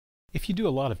If you do a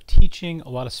lot of teaching, a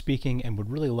lot of speaking, and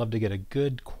would really love to get a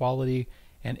good quality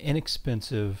and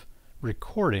inexpensive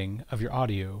recording of your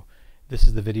audio, this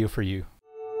is the video for you.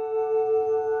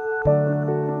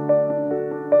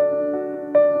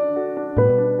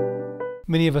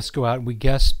 Many of us go out and we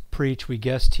guest preach, we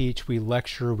guest teach, we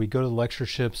lecture, we go to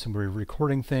lectureships and we're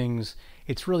recording things.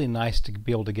 It's really nice to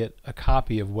be able to get a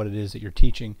copy of what it is that you're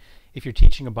teaching. If you're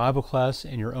teaching a Bible class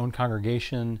in your own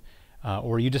congregation,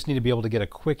 or you just need to be able to get a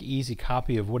quick, easy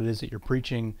copy of what it is that you're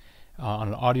preaching on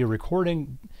an audio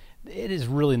recording, it is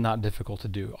really not difficult to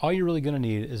do. All you're really going to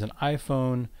need is an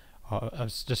iPhone,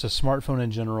 just a smartphone in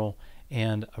general,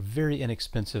 and a very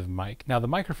inexpensive mic. Now, the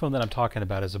microphone that I'm talking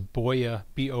about is a Boya,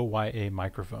 B-O-Y-A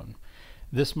microphone.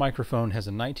 This microphone has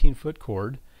a 19-foot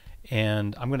cord,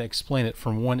 and I'm going to explain it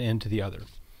from one end to the other.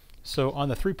 So on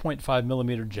the 3.5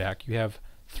 millimeter jack, you have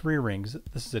 3 rings.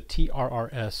 This is a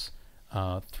TRRS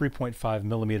 3.5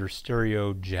 millimeter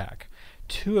stereo jack.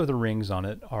 2 of the rings on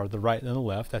it are the right and the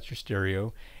left, that's your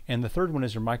stereo, and the third one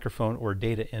is your microphone or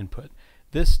data input.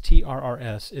 This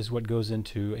TRRS is what goes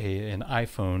into an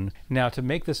iPhone. Now, to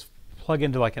make this plug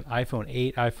into like an iPhone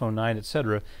 8, iPhone 9,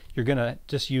 etc., you're going to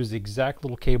just use the exact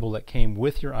little cable that came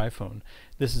with your iPhone.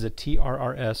 This is a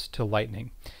TRRS to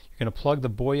Lightning. You're going to plug the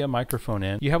Boya microphone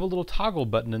in. You have a little toggle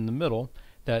button in the middle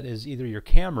that is either your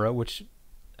camera, which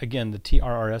again, the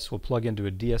TRRS will plug into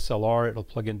a DSLR, it'll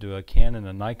plug into a Canon,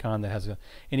 a Nikon that has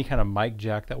any kind of mic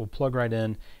jack that will plug right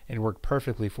in and work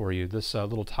perfectly for you. This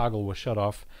little toggle will shut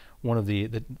off one of the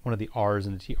R's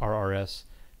in the TRRS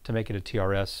to make it a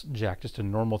TRS jack, just a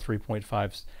normal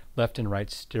 3.5 left and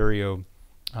right stereo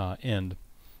end.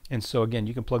 And so again,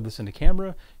 you can plug this into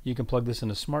camera, you can plug this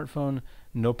into smartphone,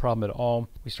 no problem at all.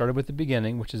 We started with the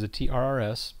beginning, which is a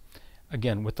TRRS.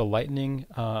 Again, with the Lightning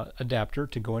adapter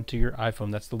to go into your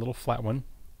iPhone, that's the little flat one.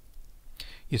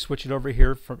 You switch it over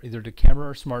here from either to camera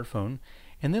or smartphone.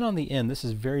 And then on the end, this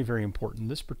is very, very important.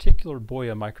 This particular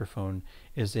Boya microphone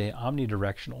is a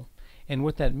omnidirectional. And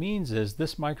what that means is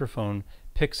this microphone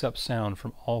picks up sound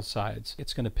from all sides.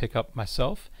 It's going to pick up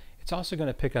myself. It's also going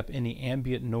to pick up any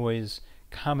ambient noise,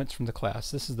 comments from the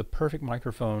class. This is the perfect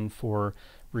microphone for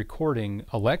recording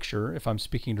a lecture if I'm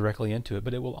speaking directly into it,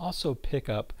 but it will also pick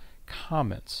up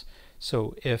comments.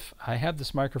 So if I have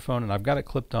this microphone and I've got it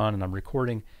clipped on and I'm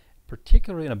recording,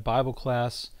 particularly in a Bible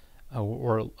class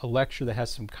or a lecture that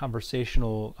has some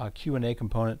conversational Q&A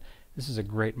component, this is a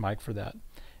great mic for that.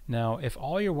 Now, if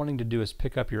all you're wanting to do is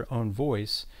pick up your own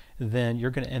voice, then you're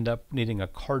going to end up needing a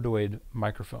Cardioid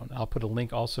microphone. I'll put a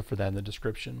link also for that in the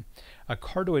description. A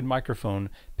Cardioid microphone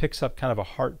picks up kind of a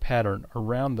heart pattern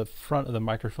around the front of the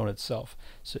microphone itself.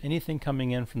 So anything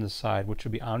coming in from the side, which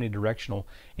would be omnidirectional,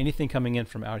 anything coming in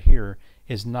from out here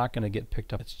is not going to get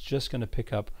picked up. It's just going to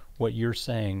pick up what you're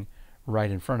saying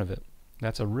right in front of it.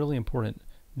 That's a really important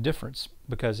difference,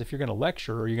 because if you're going to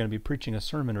lecture or you're going to be preaching a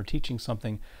sermon or teaching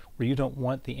something where you don't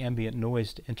want the ambient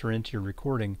noise to enter into your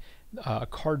recording, a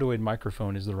Cardioid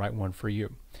microphone is the right one for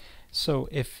you. So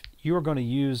if you are going to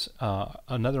use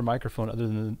another microphone other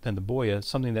than the Boya,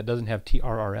 something that doesn't have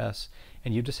TRRS,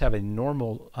 and you just have a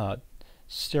normal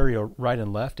stereo right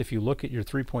and left, if you look at your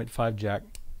 3.5 jack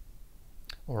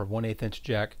or 1/8 inch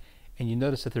jack and you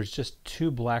notice that there's just 2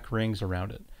 black rings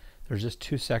around it, there's just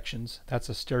 2 sections, that's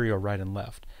a stereo right and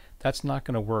left. That's not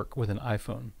going to work with an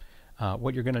iPhone.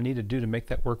 What you're going to need to do to make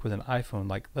that work with an iPhone,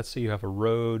 like let's say you have a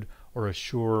Rode or a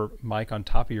Shure mic on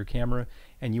top of your camera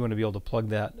and you want to be able to plug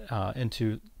that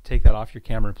take that off your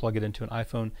camera and plug it into an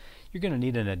iPhone, you're going to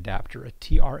need an adapter, a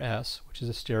TRS, which is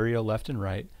a stereo left and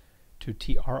right, to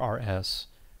TRRS,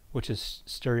 which is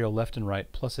stereo left and right,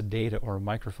 plus a data or a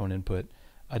microphone input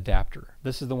adapter.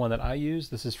 This is the one that I use.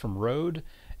 This is from Rode.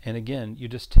 And again, you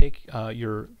just take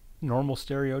your normal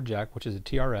stereo jack, which is a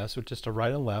TRS, with just a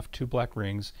right and left, 2 black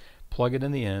rings, plug it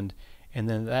in the end, and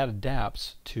then that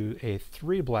adapts to a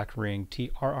 3 black ring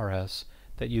TRRS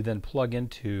that you then plug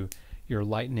into your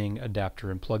Lightning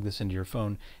adapter and plug this into your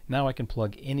phone. Now I can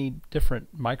plug any different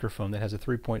microphone that has a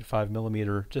 3.5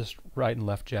 millimeter just right and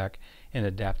left jack and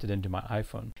adapt it into my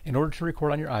iPhone. In order to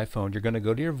record on your iPhone, you're going to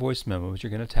go to your voice memos,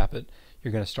 you're going to tap it,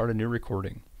 you're going to start a new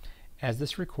recording. As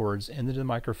this records into the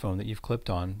microphone that you've clipped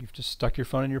on, you've just stuck your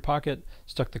phone in your pocket,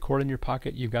 stuck the cord in your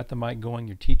pocket, you've got the mic going,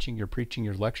 you're teaching, you're preaching,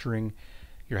 you're lecturing,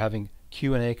 you're having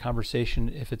Q&A conversation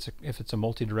if it's a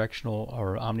multi-directional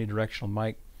or omnidirectional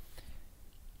mic.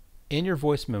 In your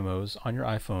voice memos on your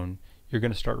iPhone, you're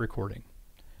going to start recording.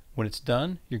 When it's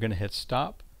done, you're going to hit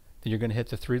stop, then you're going to hit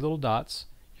the 3 little dots,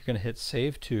 you're going to hit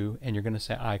save to, and you're going to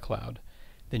say iCloud.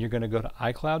 Then you're going to go to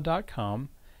iCloud.com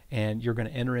and you're going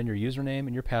to enter in your username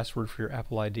and your password for your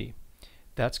Apple ID.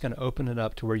 that's going to open it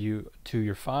up to where to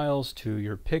your files, to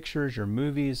your pictures, your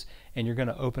movies, and you're going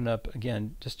to open up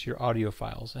again just your audio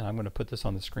files. And I'm going to put this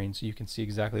on the screen so you can see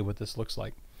exactly what this looks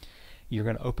like. You're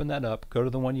going to open that up, go to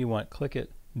the one you want, click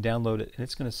it, download it, and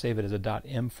it's going to save it as a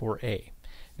 .m4a.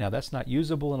 Now that's not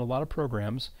usable in a lot of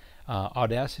programs.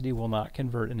 Audacity will not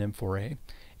convert an M4a.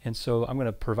 And so I'm going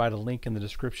to provide a link in the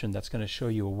description that's going to show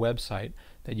you a website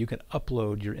that you can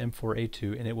upload your M4a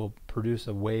to, and it will produce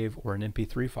a WAV or an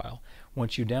MP3 file.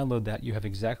 Once you download that, you have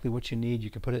exactly what you need.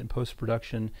 You can put it in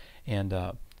post-production, and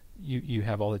you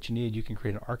have all that you need. You can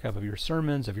create an archive of your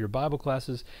sermons, of your Bible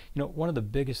classes. You know, one of the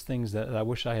biggest things that I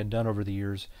wish I had done over the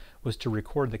years was to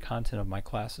record the content of my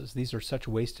classes. These are such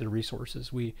wasted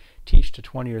resources. We teach to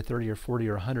 20 or 30 or 40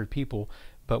 or 100 people,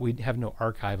 but we have no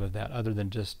archive of that other than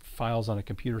just files on a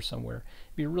computer somewhere.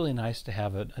 It'd be really nice to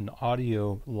have an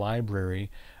audio library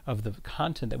of the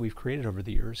content that we've created over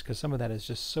the years, because some of that is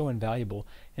just so invaluable,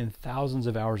 and thousands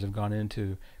of hours have gone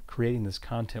into creating this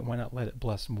content. Why not let it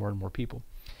bless more and more people?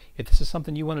 If this is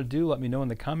something you want to do, let me know in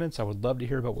the comments. I would love to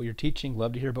hear about what you're teaching,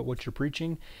 love to hear about what you're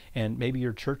preaching, and maybe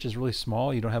your church is really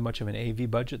small, you don't have much of an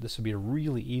AV budget. This would be a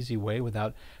really easy way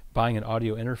without buying an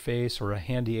audio interface or a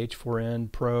handy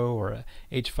H4n Pro or a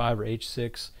H5 or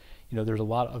H6. You know, there's a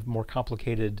lot of more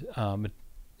complicated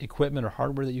equipment or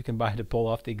hardware that you can buy to pull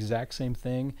off the exact same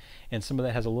thing, and some of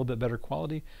that has a little bit better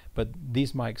quality, but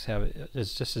these mics have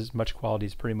it's just as much quality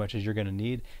as pretty much as you're going to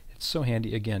need. It's so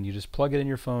handy. Again, you just plug it in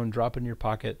your phone, drop it in your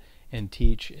pocket, and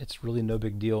teach. It's really no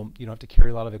big deal. You don't have to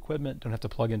carry a lot of equipment, don't have to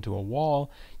plug into a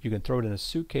wall. You can throw it in a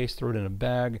suitcase, throw it in a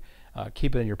bag,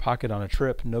 keep it in your pocket on a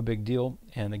trip, no big deal.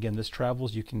 And again, this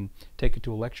travels. You can take it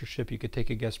to a lectureship, you could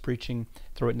take a guest preaching,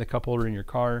 throw it in the cup holder in your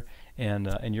car,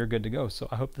 and you're good to go. So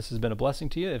I hope this has been a blessing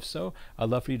to you. If so, I'd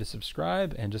love for you to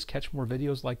subscribe and just catch more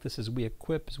videos like this as we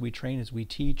equip, as we train, as we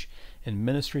teach in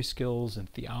ministry skills and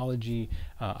theology.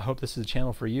 I hope this is a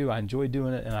channel for you. I enjoy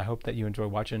doing it, and I hope that you enjoy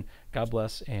watching. God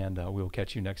bless, and we will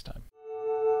catch you next time.